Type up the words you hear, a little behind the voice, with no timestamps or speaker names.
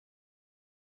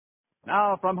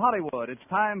Now, from Hollywood, it's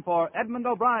time for Edmund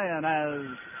O'Brien as...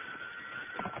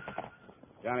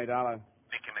 Johnny Dollar.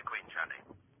 Mickey McQueen, Johnny.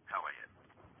 How are you?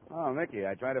 Oh, Mickey,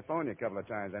 I tried to phone you a couple of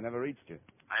times. I never reached you.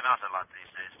 I'm out a lot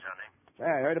these days, Johnny. Hey,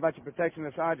 I heard about your protection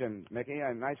of Sergeant, Mickey.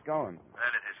 Nice going.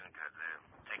 Well, it isn't good. They're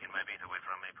taking my beat away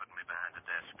from me, putting me behind the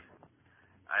desk.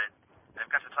 I've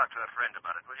got to talk to a friend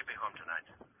about it. Will you be home tonight?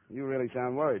 You really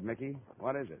sound worried, Mickey.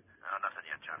 What is it? No, nothing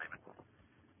yet, Johnny, but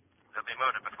there'll be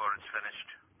murder before it's finished.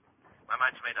 My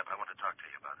mind's made up. I want to talk to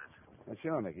you about it. Well,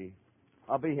 sure, Mickey.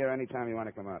 I'll be here any time you want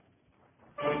to come up.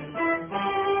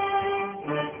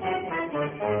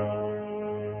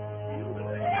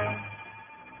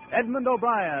 Edmund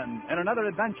O'Brien in another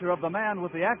adventure of the man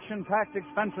with the action-packed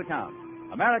expense account.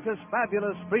 America's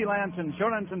fabulous freelance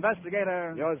insurance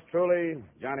investigator. Yours truly,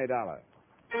 Johnny Dollar.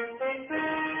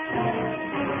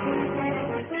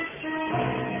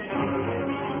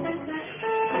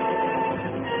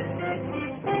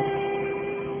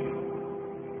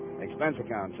 Expense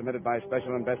account submitted by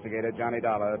Special Investigator Johnny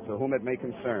Dollar, to whom it may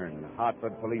concern,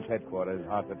 Hartford Police Headquarters,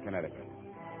 Hartford, Connecticut.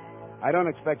 I don't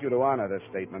expect you to honor this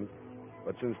statement,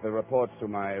 but since the reports to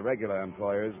my regular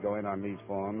employers go in on these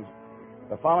forms,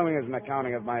 the following is an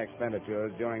accounting of my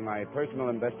expenditures during my personal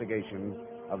investigation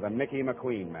of the Mickey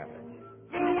McQueen matter.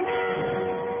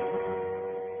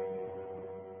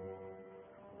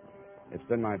 It's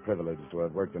been my privilege to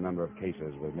have worked a number of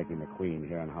cases with Mickey McQueen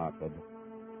here in Hartford,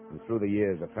 and through the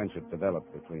years a friendship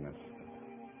developed between us.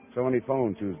 So when he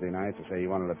phoned Tuesday night to say he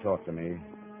wanted to talk to me,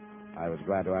 I was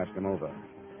glad to ask him over.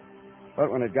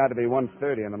 But when it got to be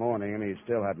 1:30 in the morning and he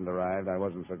still hadn't arrived, I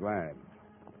wasn't so glad.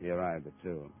 He arrived at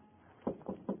 2.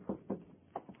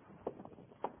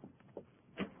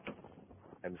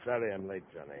 I'm sorry I'm late,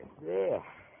 Johnny. Yeah.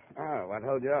 Oh, what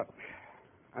held you up?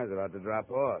 I was about to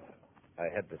drop off. I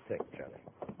had to think, Johnny.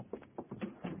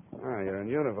 Oh, you're in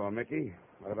uniform, Mickey.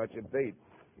 What about your beat?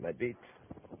 My beat?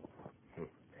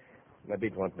 My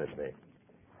beat won't miss me.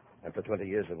 After 20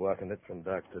 years of walking it from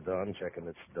dark to dawn, checking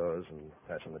its doors and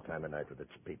passing the time of night with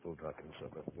its people, talking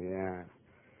sober. Yeah.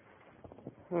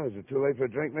 Oh, is it too late for a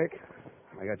drink, Mick?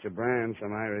 I got your brand,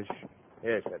 some Irish.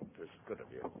 Yes, that was good of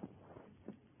you.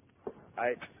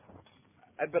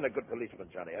 I've been a good policeman,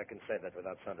 Johnny. I can say that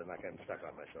without sounding like I'm stuck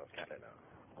on myself, can't I now?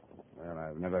 Well,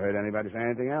 I've never heard anybody say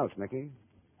anything else, Mickey.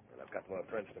 And I've got more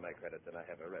friends to my credit than I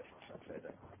have arrests, I'll say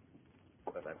that.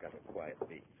 But I've got a quiet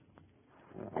beat.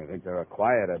 I think there are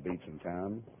quieter beats in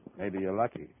town. Maybe you're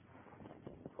lucky.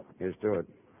 Here's to it.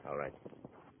 All right.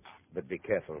 But be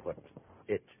careful what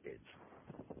it is.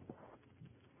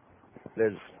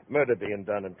 There's murder being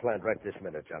done and planned right this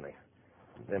minute, Johnny.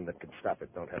 Them that can stop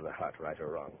it don't have the heart, right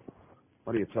or wrong.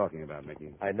 What are you talking about,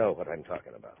 Mickey? I know what I'm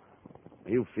talking about.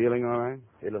 Are you feeling all right?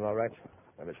 Feeling all right?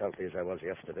 I'm as healthy as I was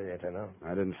yesterday, ain't I now? I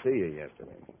didn't see you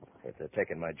yesterday. If they're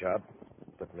taking my job,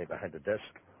 putting me behind the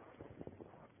desk,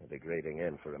 a degrading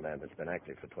end for a man that's been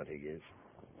active for 20 years.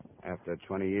 After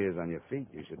 20 years on your feet,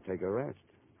 you should take a rest.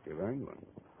 You've earned one.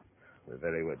 The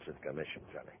very words of commission,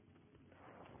 Johnny.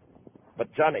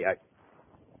 But, Johnny,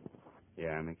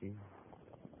 Yeah, Mickey?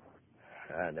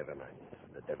 Never mind.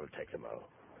 The devil take them all.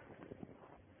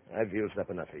 I've used up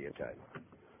enough of your time.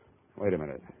 Wait a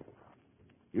minute.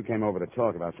 You came over to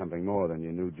talk about something more than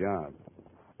your new job.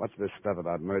 What's this stuff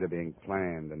about murder being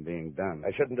planned and being done?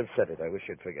 I shouldn't have said it. I wish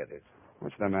you'd forget it.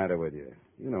 What's the matter with you?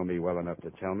 You know me well enough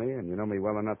to tell me, and you know me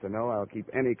well enough to know I'll keep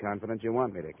any confidence you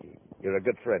want me to keep. You're a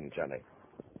good friend, Johnny.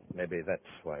 Maybe that's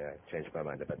why I changed my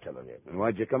mind about telling you. And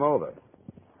why'd you come over?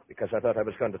 Because I thought I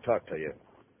was going to talk to you.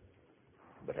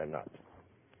 But I'm not.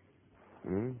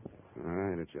 Hmm? All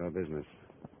right, it's your business.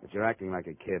 But you're acting like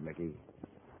a kid, Mickey.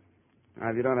 Now,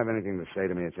 if you don't have anything to say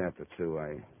to me, it's after 2.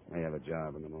 I may have a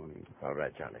job in the morning. All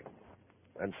right, Johnny.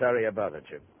 I'm sorry I bothered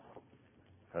you.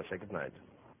 I'll say good night.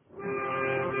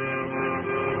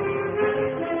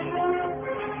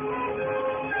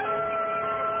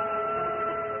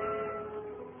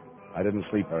 I didn't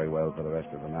sleep very well for the rest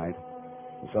of the night.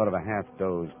 And sort of a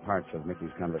half-dozed parts of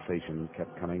Mickey's conversation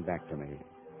kept coming back to me.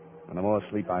 And the more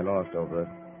sleep I lost over it,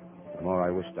 the more I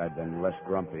wished I'd been less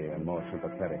grumpy and more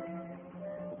sympathetic.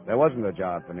 There wasn't a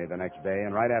job for me the next day,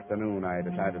 and right after noon I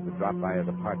decided to drop by his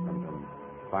apartment and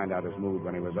find out his mood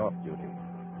when he was off duty.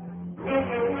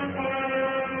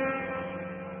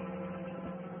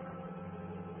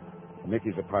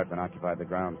 Mickey's apartment occupied the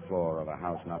ground floor of a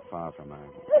house not far from mine.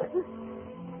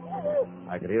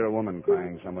 I could hear a woman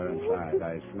crying somewhere inside.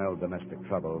 I smelled domestic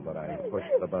trouble, but I pushed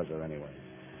the buzzer anyway.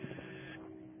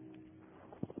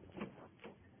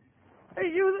 Are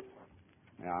you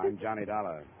Yeah, I'm Johnny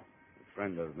Dollar, a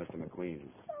friend of Mr. McQueen's.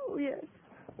 Oh, yes.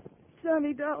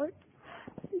 Johnny Dollar.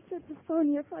 He said to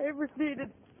phone you if I ever needed.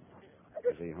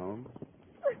 Is he home?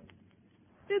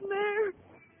 In there.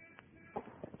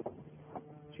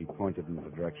 She pointed in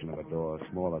the direction of a door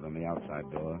smaller than the outside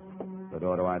door, the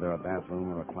door to either a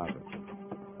bathroom or a closet.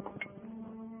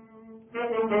 To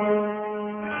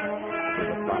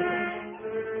the closet.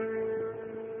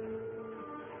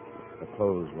 The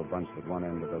clothes were bunched at one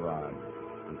end of the rod,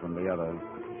 and from the other,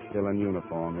 still in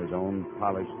uniform, his own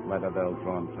polished leather belt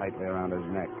drawn tightly around his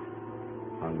neck,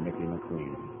 hung Mickey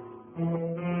McQueen.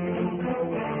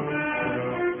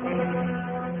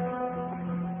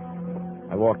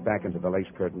 I walked back into the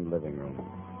lace-curtained living room.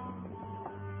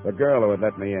 The girl who had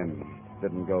let me in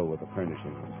didn't go with the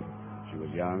furnishings. She was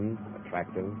young,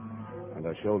 attractive, and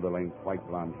her shoulder-length white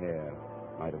blonde hair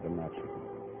might have been natural.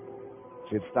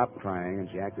 She had stopped crying, and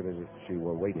she acted as if she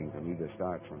were waiting for me to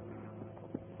start something.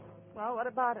 Well, what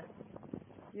about it?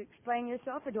 You explain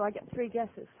yourself, or do I get 3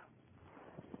 guesses?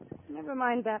 Never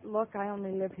mind that look. I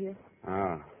only live here.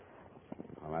 Ah.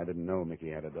 Well, I didn't know Mickey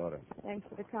had a daughter. Thanks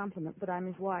for the compliment, but I'm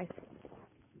his wife.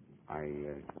 I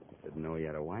didn't know he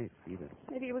had a wife, either.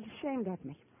 Maybe he was ashamed of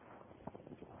me.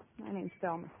 My name's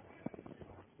Thelma.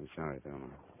 I'm sorry, Thelma.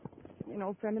 You an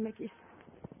old friend of Mickey's?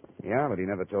 Yeah, but he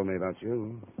never told me about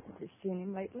you. Have you seen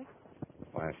him lately?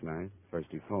 Last night. First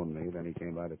he phoned me, then he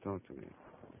came by to talk to me.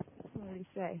 What did he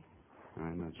say?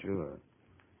 I'm not sure.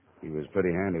 He was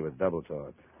pretty handy with double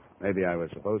talk. Maybe I was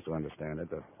supposed to understand it,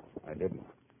 but I didn't.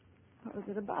 What was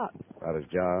it about? About his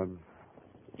job,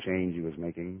 the change he was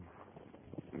making,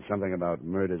 and something about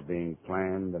murders being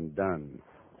planned and done,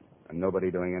 and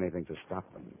nobody doing anything to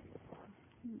stop them.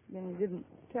 Then he didn't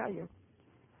tell you.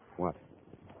 What?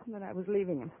 That I was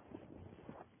leaving him.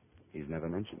 He's never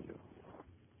mentioned you.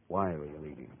 Why were you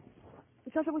leaving him?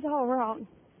 Because it was all wrong.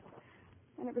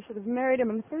 I never should have married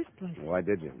him in the first place. Why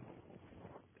did you?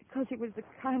 Because he was the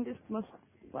kindest, most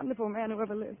wonderful man who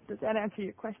ever lived. Does that answer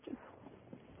your question?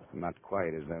 Not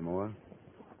quite. Is there more?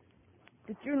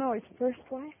 Did you know his first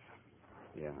wife?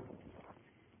 Yeah.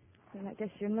 Then I guess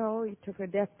you know he took her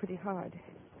death pretty hard.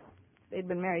 They'd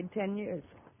been married 10 years.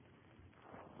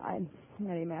 I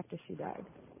met him after she died.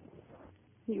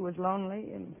 He was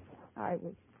lonely, and I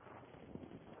was...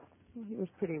 Well, he was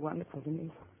pretty wonderful to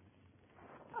me.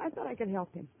 I thought I could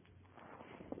help him.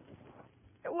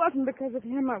 It wasn't because of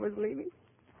him I was leaving.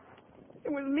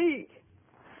 It was me.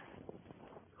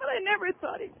 But I never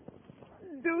thought he'd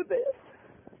do this.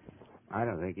 I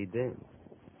don't think he did.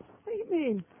 What do you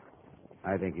mean?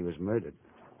 I think he was murdered.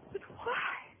 But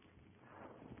why?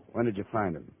 When did you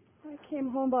find him? I came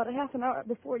home about a half an hour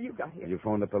before you got here. Did you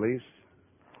phone the police?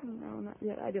 No, not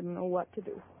yet. I didn't know what to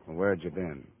do. Well, where had you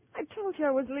been? I told you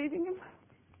I was leaving him.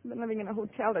 I've been living in a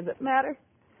hotel. Does it matter?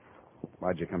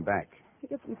 Why'd you come back? To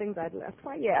get some things I'd left.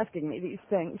 Why are you asking me these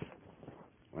things?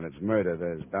 When it's murder,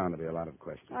 there's bound to be a lot of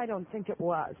questions. I don't think it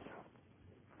was.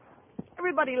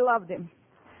 Everybody loved him.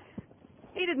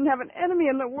 He didn't have an enemy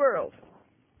in the world.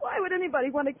 Why would anybody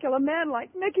want to kill a man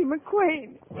like Mickey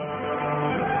McQueen?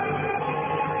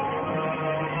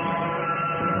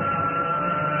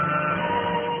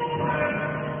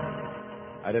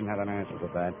 I didn't have an answer to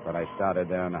that, but I started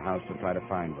there in the house to try to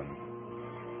find one.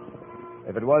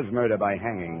 If it was murder by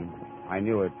hanging, I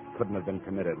knew it couldn't have been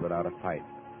committed without a fight.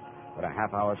 But a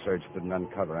half-hour search didn't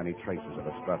uncover any traces of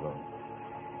a struggle.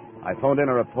 I phoned in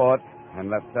a report and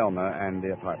left Thelma and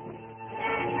the apartment.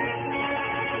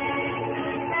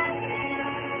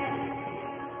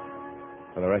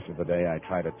 For the rest of the day, I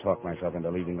tried to talk myself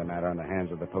into leaving the matter in the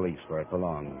hands of the police where it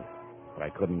belonged, but I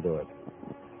couldn't do it.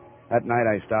 That night,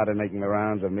 I started making the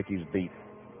rounds of Mickey's beat.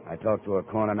 I talked to a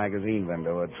corner magazine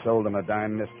vendor who had sold him a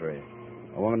dime mystery,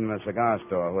 a woman in a cigar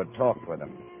store who had talked with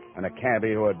him, and a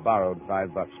cabbie who had borrowed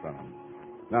 $5 from him.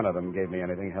 None of them gave me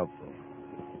anything helpful.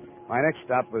 My next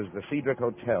stop was the Cedric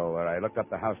Hotel, where I looked up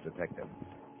the house detective,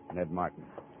 Ned Martin.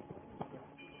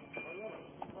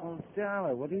 Oh,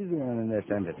 Dollar, what are you doing in this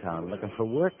end of town? Looking for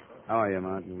work? How are you,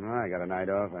 Martin? Oh, I got a night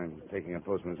off. I'm taking a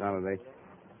postman's holiday.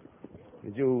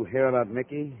 Did you hear about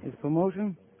Mickey? His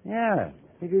promotion? Yeah,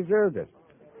 he deserved it.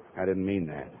 I didn't mean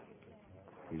that.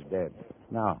 He's dead.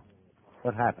 No.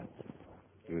 What happened?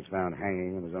 He was found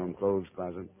hanging in his own clothes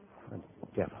closet.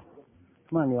 Jeff,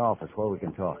 come on in the office where we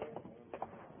can talk.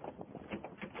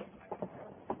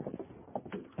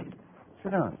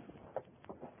 Sit down.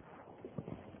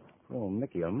 Oh,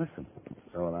 Mickey, I'll miss him.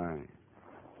 So will I.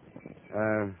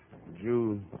 Did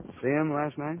you see him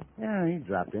last night? Yeah, he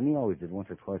dropped in. He always did once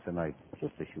or twice a night,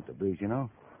 just to shoot the breeze, you know.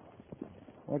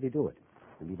 Why'd he do it?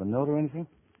 Did he leave a note or anything?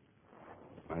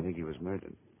 I think he was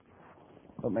murdered.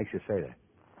 What makes you say that?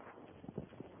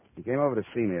 He came over to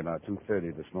see me about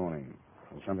 2:30 this morning.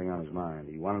 There was something on his mind.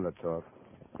 He wanted to talk,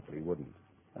 but he wouldn't.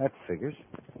 That figures.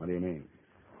 What do you mean?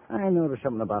 I noticed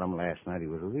something about him last night. He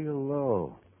was real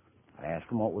low. I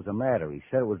asked him what was the matter. He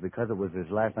said it was because it was his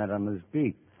last night on his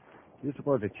beat. He was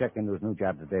supposed to check into his new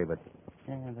job today, but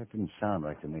that didn't sound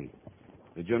right to me.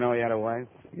 Did you know he had a wife?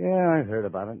 Yeah, I heard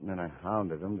about it, and then I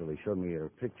hounded him till he showed me her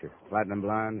picture. Platinum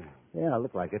blonde? Yeah,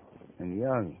 looked like it, and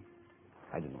young.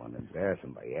 I didn't want to embarrass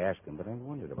him by asking, but I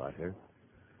wondered about her.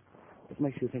 What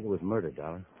makes you think it was murder,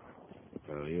 Dollar?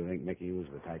 Well, do you think Mickey was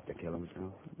the type to kill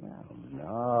himself? Well,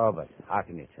 no, but how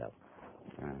can you tell?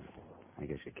 I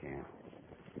guess you can't.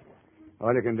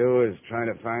 All you can do is try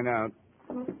to find out.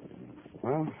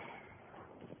 Well,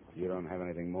 if you don't have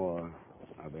anything more,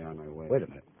 I'll be on my way. Wait a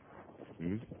minute.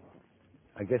 Hmm?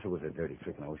 I guess it was a dirty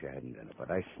trick, and I wish I hadn't done it,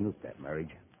 but I snooped that marriage.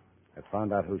 I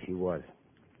found out who she was.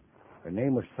 Her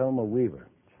name was Thelma Weaver.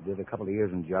 She did a couple of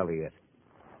years in Joliet.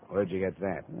 Where'd you get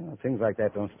that? Well, things like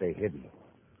that don't stay hidden.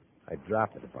 I'd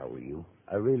drop it if I were you.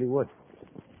 I really would.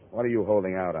 What are you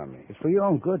holding out on me? It's for your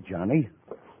own good, Johnny.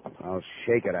 I'll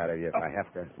shake it out of you if I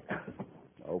have to.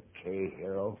 Okay,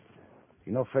 hero.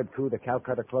 You know Fred Koo, the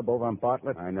Calcutta Club over on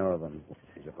Bartlett? I know of him.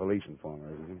 He's a police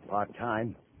informer, isn't he?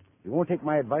 Part-time. You won't take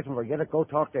my advice and forget it, go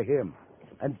talk to him.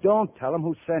 And don't tell him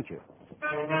who sent you.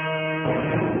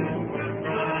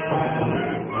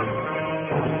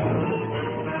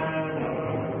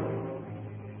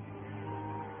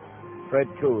 Fred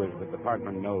Koo, as the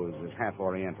department knows, is half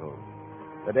Oriental.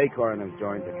 The decor in his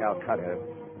joint, the Calcutta,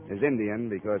 is Indian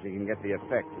because he can get the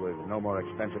effect with no more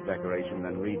expensive decoration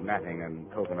than reed matting and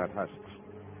coconut husks.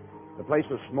 The place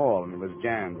was small and it was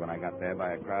jammed when I got there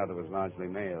by a crowd that was largely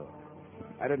male.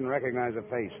 I didn't recognize a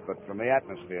face, but from the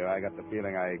atmosphere, I got the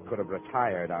feeling I could have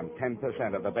retired on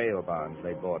 10% of the bail bonds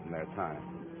they bought in their time.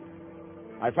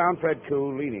 I found Fred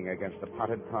Koo leaning against a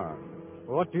potted palm.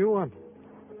 What do you want?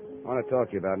 I want to talk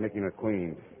to you about Nicky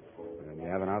McQueen. You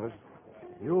have an office?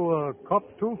 You a cop,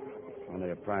 too?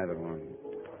 Only a private one.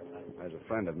 I was a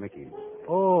friend of Mickey's.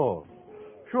 Oh,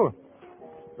 sure.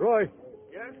 Roy.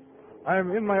 Yes? I'm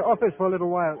in my office for a little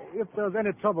while. If there's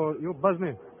any trouble, you buzz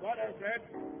me. What is it?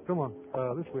 Come on,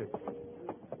 this way.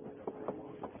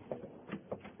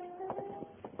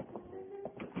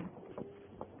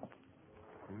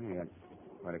 You got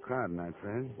quite a crowd tonight,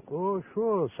 Fred. Oh,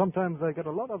 sure. Sometimes I get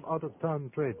a lot of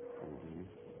out-of-town trade. Mm-hmm.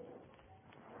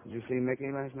 Did you see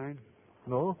Mickey last night?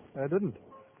 No, I didn't.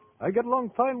 I get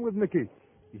along fine with Mickey.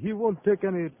 He won't take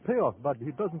any payoff, but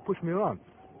he doesn't push me around.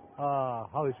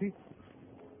 How is he?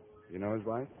 You know his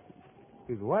wife?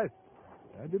 His wife?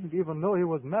 I didn't even know he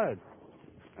was married.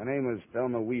 Her name was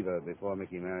Thelma Weaver before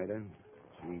Mickey married her.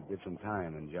 She did some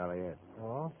time in Joliet.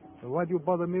 Oh? So why do you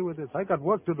bother me with this? I got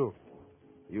work to do.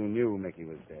 You knew Mickey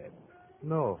was dead.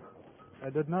 No, I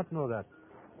did not know that.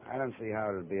 I don't see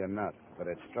how it would be enough, but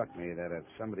it struck me that if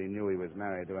somebody knew he was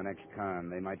married to an ex-con,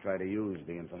 they might try to use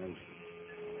the information.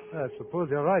 I suppose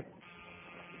you're right.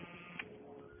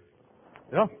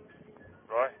 Yeah?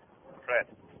 Roy? Fred?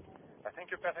 I think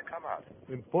you better come out.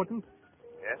 Important?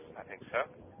 Yes, I think so.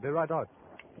 Be right out.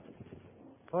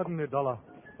 Pardon me, Dollar.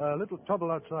 A little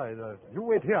trouble outside. You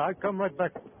wait here. I'll come right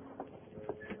back.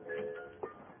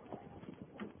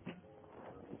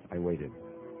 I waited.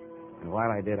 And while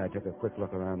I did, I took a quick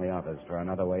look around the office for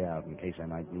another way out in case I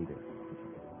might need it.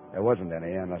 There wasn't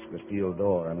any unless the steel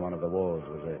door in one of the walls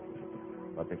was it.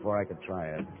 But before I could try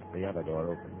it, the other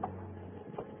door opened.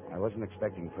 I wasn't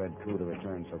expecting Fred Koo to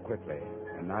return so quickly,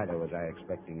 and neither was I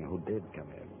expecting who did come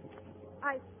in.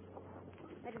 I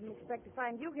didn't expect to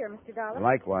find you here, Mr. Dollar.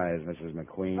 Likewise, Mrs. I was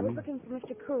McQueen. looking for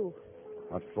Mr. Koo.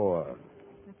 What for?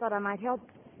 I thought I might help.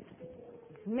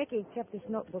 Mickey kept this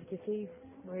notebook, you see,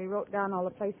 where he wrote down all the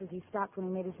places he stopped when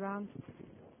he made his rounds.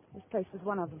 This place was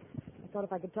one of them. I thought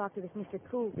if I could talk to this Mr.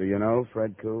 Koo. Do you know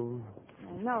Fred Koo?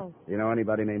 No. Do you know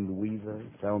anybody named Weaver?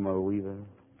 Thelma Weaver?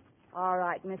 All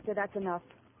right, mister, that's enough.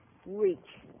 Reach.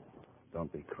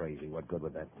 Don't be crazy. What good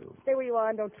would that do? Stay where you are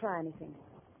and don't try anything.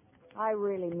 I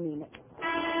really mean it.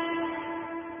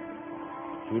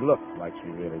 She looked like she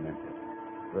really meant it.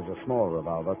 It was a small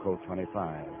revolver, Colt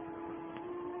 25.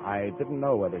 I didn't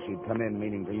know whether she'd come in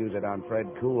meaning to use it on Fred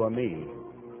Koo or me,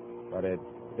 but it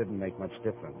didn't make much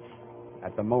difference.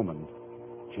 At the moment,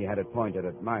 she had it pointed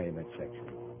at my midsection.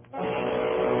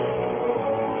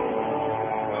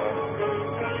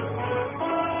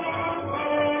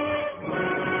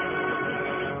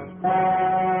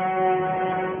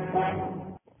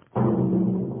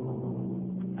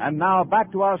 And now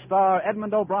back to our star,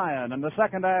 Edmund O'Brien, in the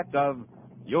second act of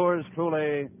Yours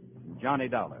Truly, Johnny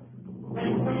Dollar.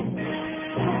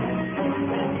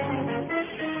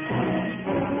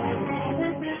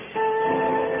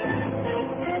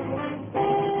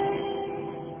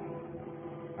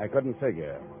 I couldn't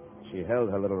figure. She held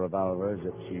her little revolver as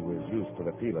if she was used to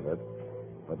the feel of it,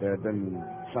 but there had been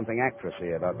something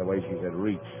actressy about the way she said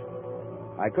reach.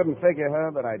 I couldn't figure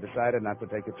her, but I decided not to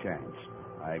take a chance.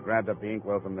 I grabbed up the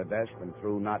inkwell from the desk and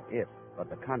threw not it, but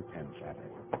the contents at her.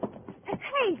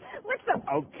 Hey, listen.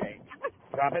 Okay.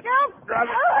 Drop it. No. Drop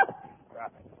it.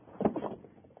 Drop it.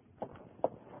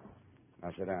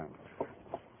 Now sit down.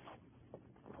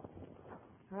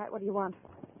 All right, what do you want?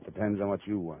 Depends on what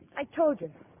you want. I told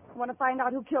you. I want to find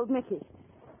out who killed Mickey.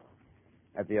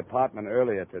 At the apartment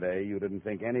earlier today, you didn't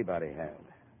think anybody had.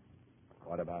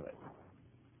 What about it?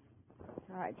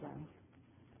 All right, Johnny.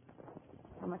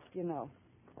 How much do you know?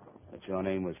 That your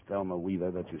name was Thelma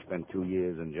Weaver, that you spent 2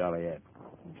 years in Joliet.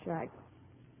 That's right.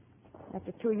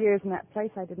 After 2 years in that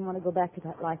place, I didn't want to go back to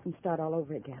that life and start all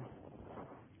over again.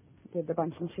 I did a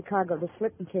bunch in Chicago to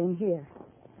slip and came here.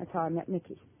 That's how I met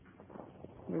Mickey.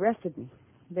 He arrested me.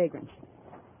 Vagrant.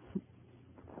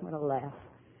 What a laugh.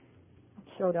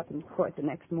 Showed up in court the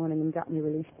next morning and got me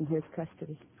released from his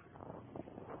custody.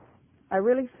 I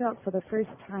really felt for the first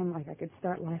time like I could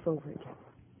start life over again.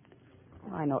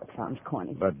 I know it sounds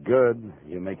corny. But good.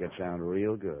 You make it sound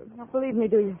real good. You don't believe me,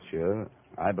 do you? Sure.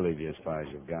 I believe you as far as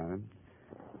you've gone.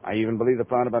 I even believe the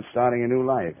part about starting a new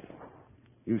life.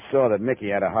 You saw that Mickey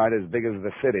had a heart as big as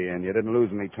the city, and you didn't lose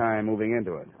any time moving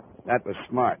into it. That was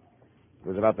smart. It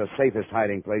was about the safest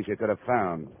hiding place you could have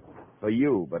found. For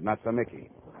you, but not for Mickey.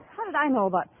 How did I know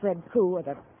about Fred Koo or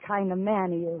the kind of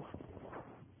man he is?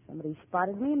 Somebody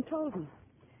spotted me and told me.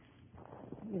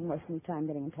 I didn't waste any time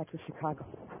getting in touch with Chicago.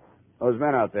 Those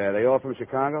men out there, they all from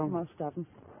Chicago? Most of them.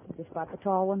 Just spot the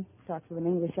tall one. Talks with an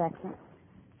English accent.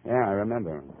 Yeah, I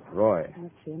remember him. Roy.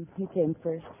 That's him. He came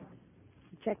first.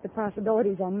 He checked the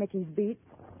possibilities on Mickey's beat.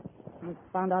 We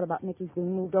found out about Mickey's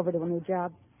being moved over to a new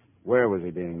job. Where was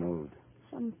he being moved?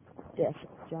 Some desk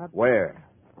job. Where?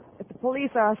 At the police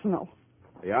arsenal.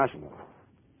 The arsenal.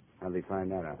 How'd they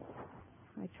find that out?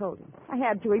 I told him. I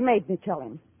had to. He made me tell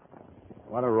him.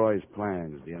 What are Roy's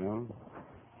plans, do you know?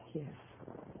 Yes.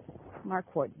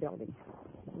 Marquardt building.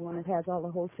 The one that has all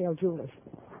the wholesale jewelers.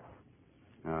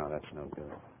 Oh, that's no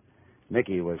good.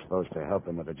 Mickey was supposed to help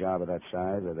him with a job of that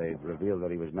size, or they'd revealed that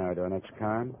he was married to an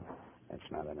ex-con. That's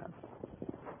not enough.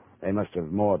 They must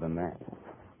have more than that.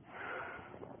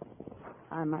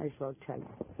 I might as well tell you.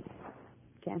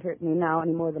 Can't hurt me now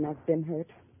any more than I've been hurt.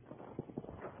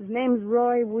 His name's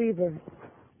Roy Weaver.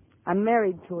 I'm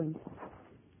married to him.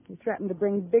 He threatened to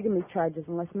bring bigamy charges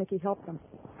unless Mickey helped him.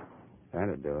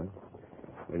 That'd do it.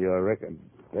 With your record,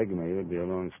 bigamy would be a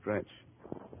long stretch.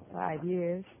 5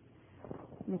 years.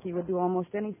 Mickey would do almost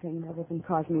anything rather than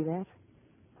cause me that.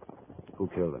 Who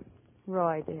killed him?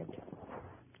 Roy did.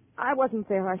 I wasn't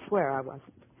there, I swear I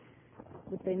wasn't.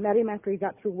 But they met him after he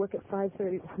got through work at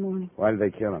 5:30 this morning. Why did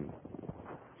they kill him?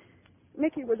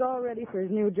 Mickey was all ready for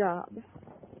his new job.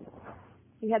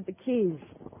 He had the keys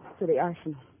to the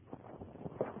arsenal.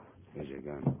 Here's your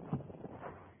gun.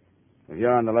 If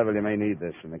you're on the level, you may need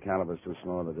this, and the caliber's too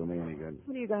small to do me any good.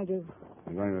 What are you going to do?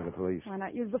 I'm going to the police. Why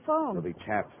not use the phone? It'll be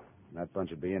tapped. That bunch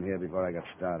would be in here before I got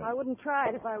started. I wouldn't try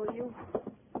it if I were you.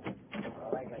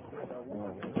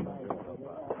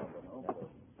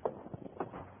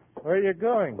 Where are you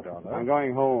going, Donna? I'm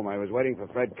going home. I was waiting for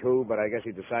Fred Koo, but I guess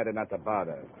he decided not to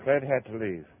bother. Fred had to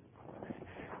leave.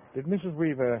 Did Mrs.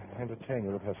 Weaver entertain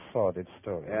you with her sordid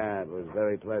story? Yeah, it was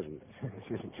very pleasant.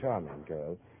 She's a charming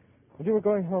girl. And you were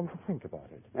going home to think about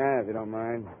it. Yeah, if you don't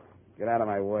mind. Get out of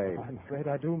my way. I'm afraid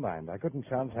I do mind. I couldn't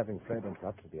chance having Fred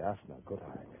interrupt the arsenal, could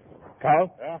I?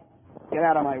 Carl? Yeah? Get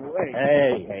out of my way.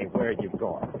 Hey, where are you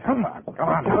going? Come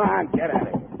on, get at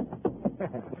it.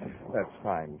 That's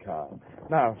fine, Carl.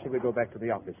 Now, shall we go back to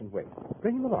the office and wait?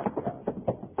 Bring him along, Carl.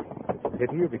 It's a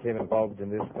pity you became involved in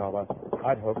this, Dollar.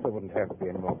 I'd hoped there wouldn't have to be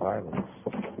any more violence.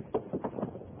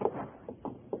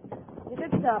 You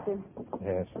did stop him.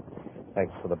 Yes.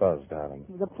 Thanks for the buzz, darling.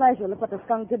 It was a pleasure. Look what the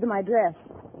skunk did to my dress.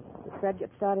 Did Fred get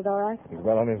started all right? He's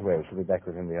well on his way. She'll be back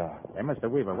within the hour. Hey, Mr.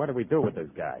 Weaver, what do we do with this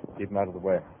guy? Keep him out of the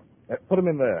way. Put him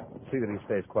in there. See that he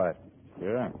stays quiet.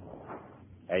 Sure.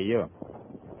 Hey, you.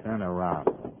 Turn around.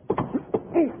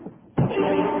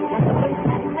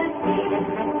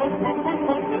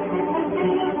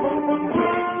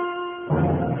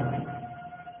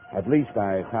 At least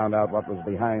I found out what was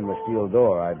behind the steel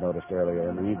door I'd noticed earlier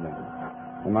in the evening.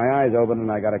 When my eyes opened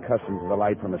and I got accustomed to the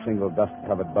light from a single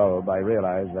dust-covered bulb, I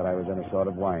realized that I was in a sort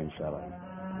of wine cellar.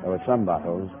 There were some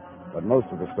bottles, but most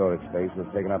of the storage space was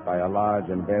taken up by a large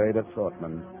and varied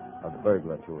assortment of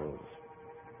burglar tools.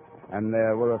 And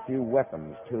there were a few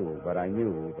weapons, too, but I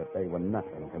knew that they were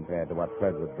nothing compared to what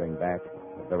Fred would bring back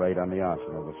if the raid on the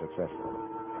arsenal was successful.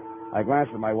 I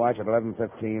glanced at my watch at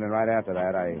 11:15, and right after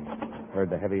that, I heard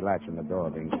the heavy latch on the door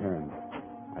being turned.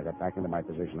 I got back into my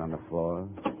position on the floor,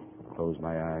 closed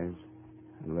my eyes,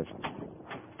 and listened.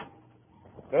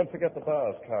 Don't forget the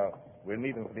bars, Carl. We'll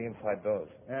need them for the inside doors.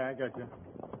 Yeah, I got you.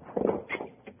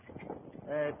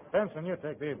 Hey, Benson, you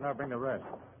take these and I'll bring the rest.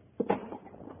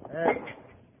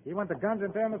 You want the guns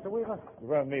in there, Mr. Weaver? We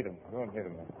won't need them.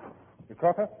 You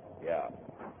Crocker? Yeah.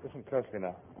 Listen closely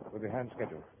now. We're behind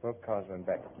schedule. Both cars are in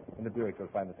back. In the Buick, you'll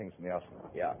find the things from the arsenal.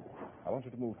 Yeah. I want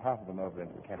you to move half of them over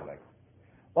into the Cadillac.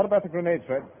 What about the grenades,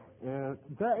 Fred? They're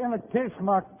in a case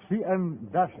marked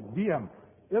CN-DM.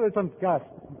 Irritant gas,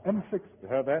 M6. You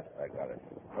heard that? I got it.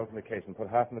 Open the case and put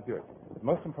half in the Buick.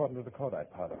 Most important is the cordite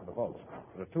powder for the vaults.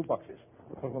 There are 2 boxes.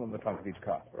 Put one in the trunk of each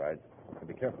car. Right. And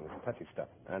be careful. It's touchy stuff.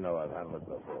 I know. I've handled it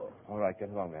before. All right, get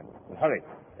along then. And hurry.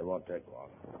 It won't take long.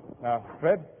 Now,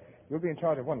 Fred, you'll be in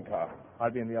charge of one car. I'll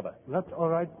be in the other. That's all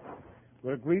right.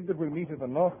 We're agreed that we'll meet at the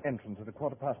north entrance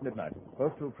at midnight.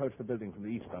 Both to approach the building from the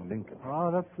east on Lincoln.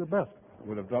 Oh, that's the best.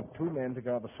 We'll have dropped 2 men to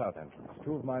guard the south entrance.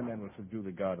 2 of my men will subdue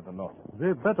the guard at the north.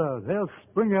 They better. They'll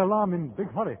spring the alarm in big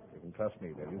hurry. You can trust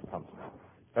me. They'll use Thompson.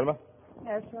 Thelma,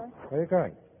 Yes, sir. where are you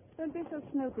going? Don't be so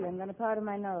snoopy. I'm going to powder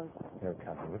my nose. You're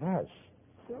coming with us.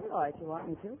 Sure, all right, you want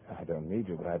me to. I don't need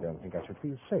you, but I don't think I should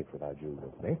feel safe without you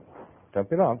with me. Don't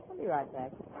be long. I'll be right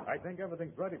back. I think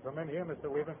everything's ready for men here,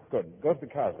 Mr. Weaver. Good. Go to the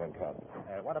cars then, Carl.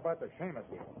 What about the Seamus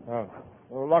here? Oh,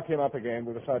 we'll lock him up again.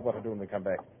 We'll decide what to do when we come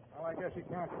back. Well, I guess he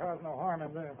can't cause no harm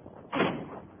in there.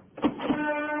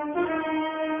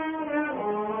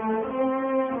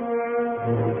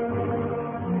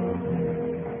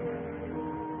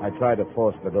 I tried to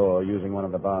force the door using one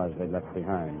of the bars they'd left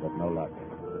behind, but no luck.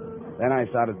 Then I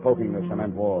started poking the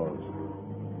cement walls.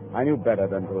 I knew better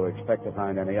than to expect to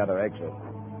find any other exit.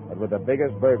 But with the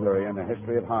biggest burglary in the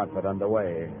history of Hartford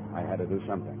underway, I had to do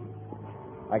something.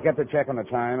 I kept a check on the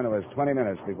time, and it was 20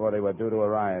 minutes before they were due to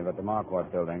arrive at the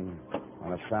Marquardt building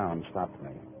when a sound stopped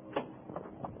me.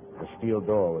 The steel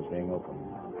door was being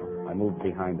opened. I moved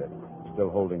behind it, still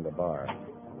holding the bar.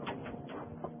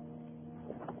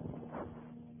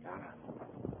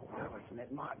 Isn't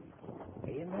it Martin? Are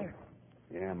you in there?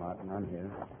 Yeah, Martin, I'm here.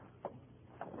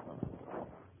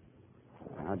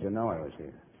 How'd you know I was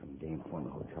here? Some dame from the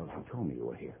hotel. She told me you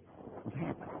were here. What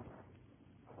happened?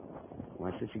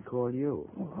 Why should she call you?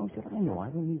 Well, how should I know? I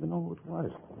don't even know who it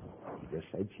was. She just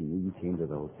said she knew you came to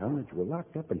the hotel and that you were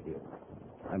locked up in here.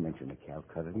 I mentioned the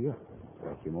Calcutta to you. So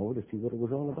I came over to see what it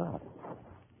was all about.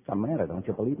 Some matter, don't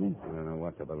you believe me? I don't know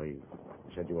what to believe.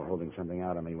 You said you were holding something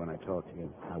out on me when I talked to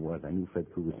you. I was. I knew Fred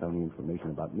Crew was selling me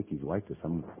information about Mickey's wife to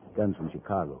some guns from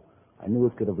Chicago. I knew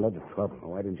it could have led to trouble.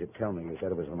 Well, why didn't you tell me? You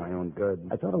said it was for my own good.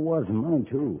 I thought it was, and mine,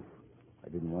 too. I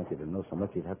didn't want you to know so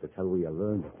much you'd have to tell where you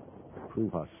learned it. To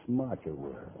prove how smart you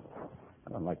were.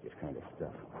 I don't like this kind of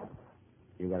stuff.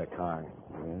 You got a car?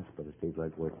 Yes, but it stays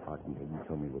right where it's parking here. You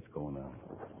tell me what's going on.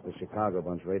 The Chicago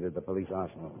bunch raided the police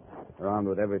arsenal. They're armed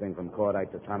with everything from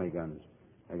cordite to Tommy guns.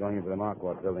 They're going into the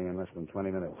Marquardt building in less than 20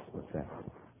 minutes. What's that?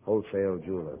 Wholesale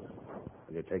jewelers.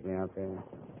 Will you take me out there?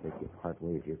 Take you part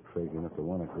way if you're crazy enough to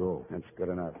want to go. That's good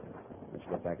enough. Let's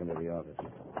get back into the office.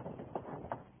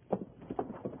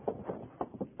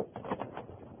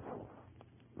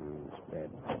 It's bad.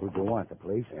 Who'd you want, the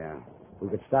police? Yeah. We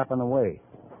could stop on the way.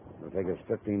 It'll take us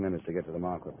 15 minutes to get to the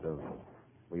Marquardt building.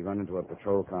 If we run into a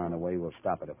patrol car on the way, we'll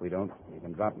stop it. If we don't, you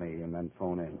can drop me and then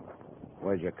phone in.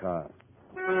 Where's your car?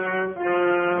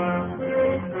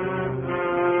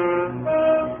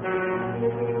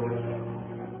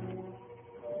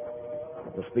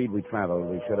 At the speed we traveled,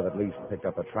 we should have at least picked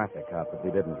up a traffic cop, but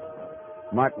we didn't.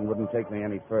 Martin wouldn't take me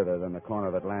any further than the corner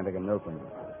of Atlantic and Milton,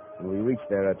 and we reached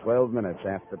there at 12 minutes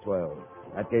after 12.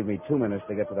 That gave me 2 minutes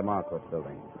to get to the Marquardt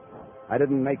building. I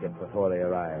didn't make it before they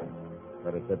arrived,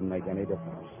 but it didn't make any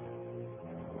difference.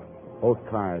 Both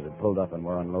cars had pulled up and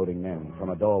were unloading men. From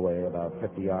a doorway about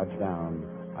 50 yards down,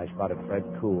 I spotted Fred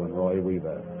Koo and Roy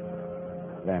Weaver.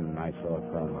 Then I saw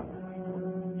Thelma.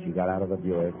 She got out of the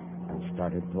Buick and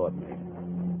started toward me.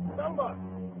 Thelma,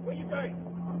 where you going?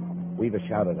 Weaver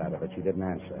shouted at her, but she didn't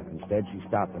answer. Instead, she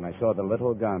stopped, and I saw the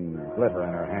little gun glitter in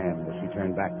her hand as she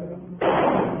turned back to them.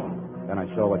 Then I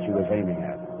saw what she was aiming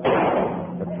at.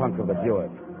 The trunk of the Buick,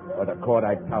 where the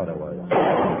cordite powder was.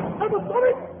 I'm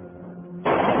sorry.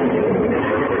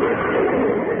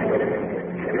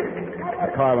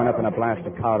 The car went up in a blast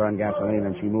of powder and gasoline,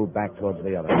 and she moved back towards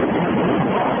the other.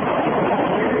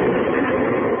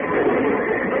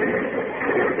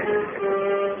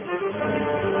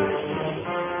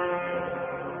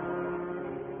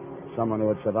 Someone who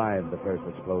had survived the first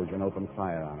explosion opened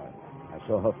fire on her. I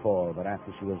saw her fall, but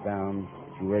after she was down,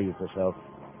 she raised herself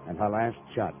and her last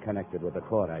shot connected with the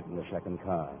cordite in the second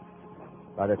car.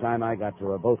 By the time I got to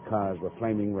her, both cars were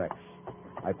flaming wrecks.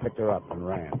 I picked her up and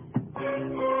ran.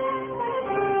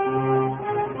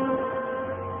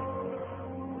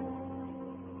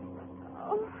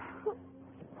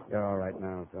 You're all right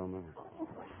now, Thelma?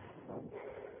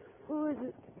 Who is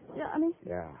it? Johnny?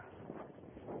 Yeah.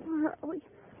 Where are we?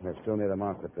 They're still near the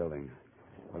market building.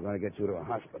 We're going to get you to a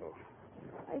hospital.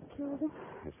 I killed him.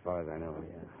 As far as I know,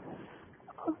 yeah.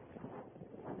 Oh,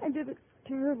 I did a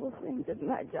terrible thing, didn't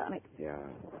I, Johnny? Yeah,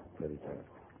 pretty terrible.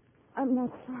 I'm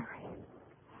not sorry.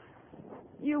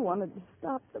 You wanted to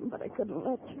stop them, but I couldn't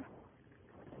let you.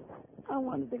 I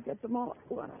wanted to get them all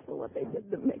at once for what they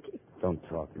did to Mickey. Don't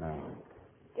talk now.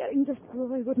 Getting just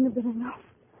Roy wouldn't have been enough.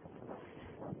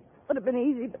 Would have been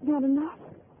easy, but not enough.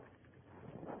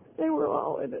 They were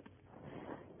all in it.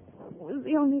 It was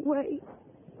the only way.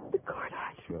 The court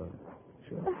I... Sure.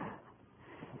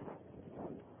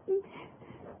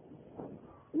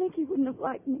 Mickey wouldn't have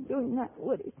liked me doing that,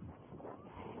 would he?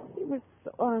 He was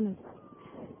so honest.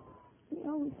 He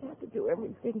always had to do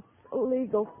everything so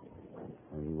legal.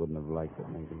 Well, he wouldn't have liked it,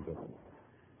 maybe, but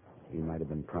he might have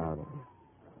been proud of you.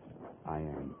 I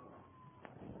am.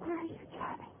 Are you,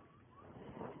 Johnny?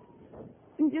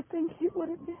 And you think he would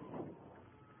have been?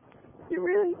 You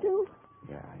really do?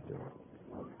 Yeah, I do.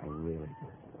 I really do.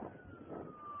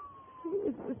 He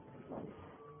was the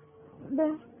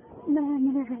best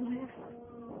man that ever lived.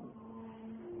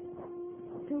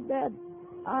 Too bad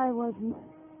I wasn't.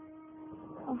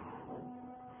 Oh.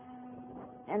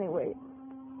 Anyway,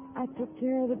 I took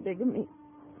care of the bigamy.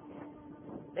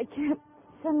 They can't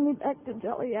send me back to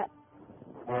Joliet.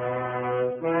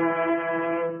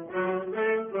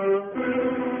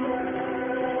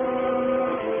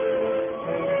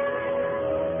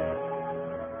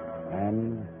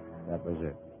 And that was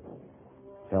it.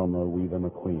 Thelma Weaver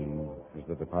McQueen, as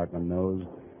the department knows,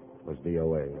 was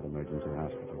DOA at Emergency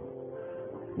Hospital.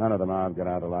 None of the mob got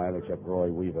out alive except Roy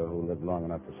Weaver, who lived long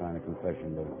enough to sign a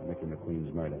confession to Mickey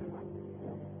McQueen's murder.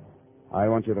 I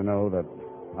want you to know that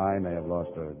I may have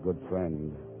lost a good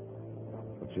friend,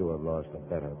 but you have lost a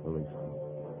better policeman.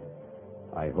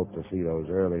 I hope to see those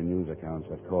early news accounts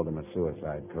that called him a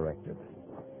suicide corrected.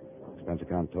 Expense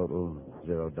account total,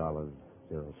 $0,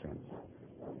 0 cents.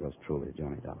 Yours truly,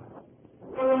 Johnny Dollar.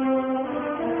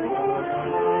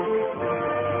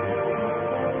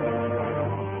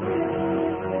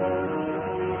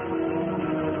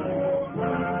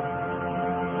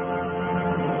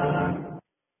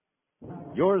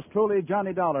 Yours truly,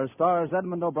 Johnny Dollar, stars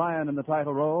Edmund O'Brien in the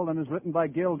title role and is written by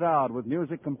Gil Dowd with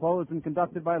music composed and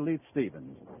conducted by Leith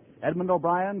Stevens. Edmund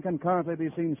O'Brien can currently be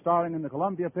seen starring in the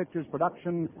Columbia Pictures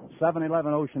production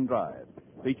 711 Ocean Drive.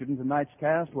 Featured in tonight's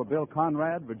cast were Bill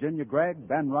Conrad, Virginia Gregg,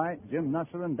 Ben Wright, Jim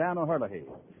Nusser, and Dan O'Herlihy.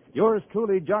 Yours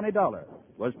truly, Johnny Dollar,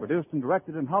 was produced and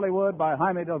directed in Hollywood by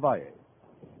Jaime Del Valle.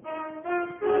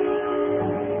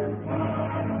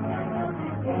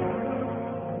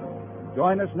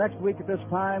 Join us next week at this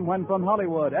time when from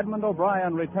Hollywood, Edmund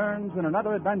O'Brien returns in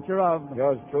another adventure of...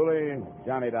 Yours truly,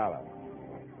 Johnny Dollar.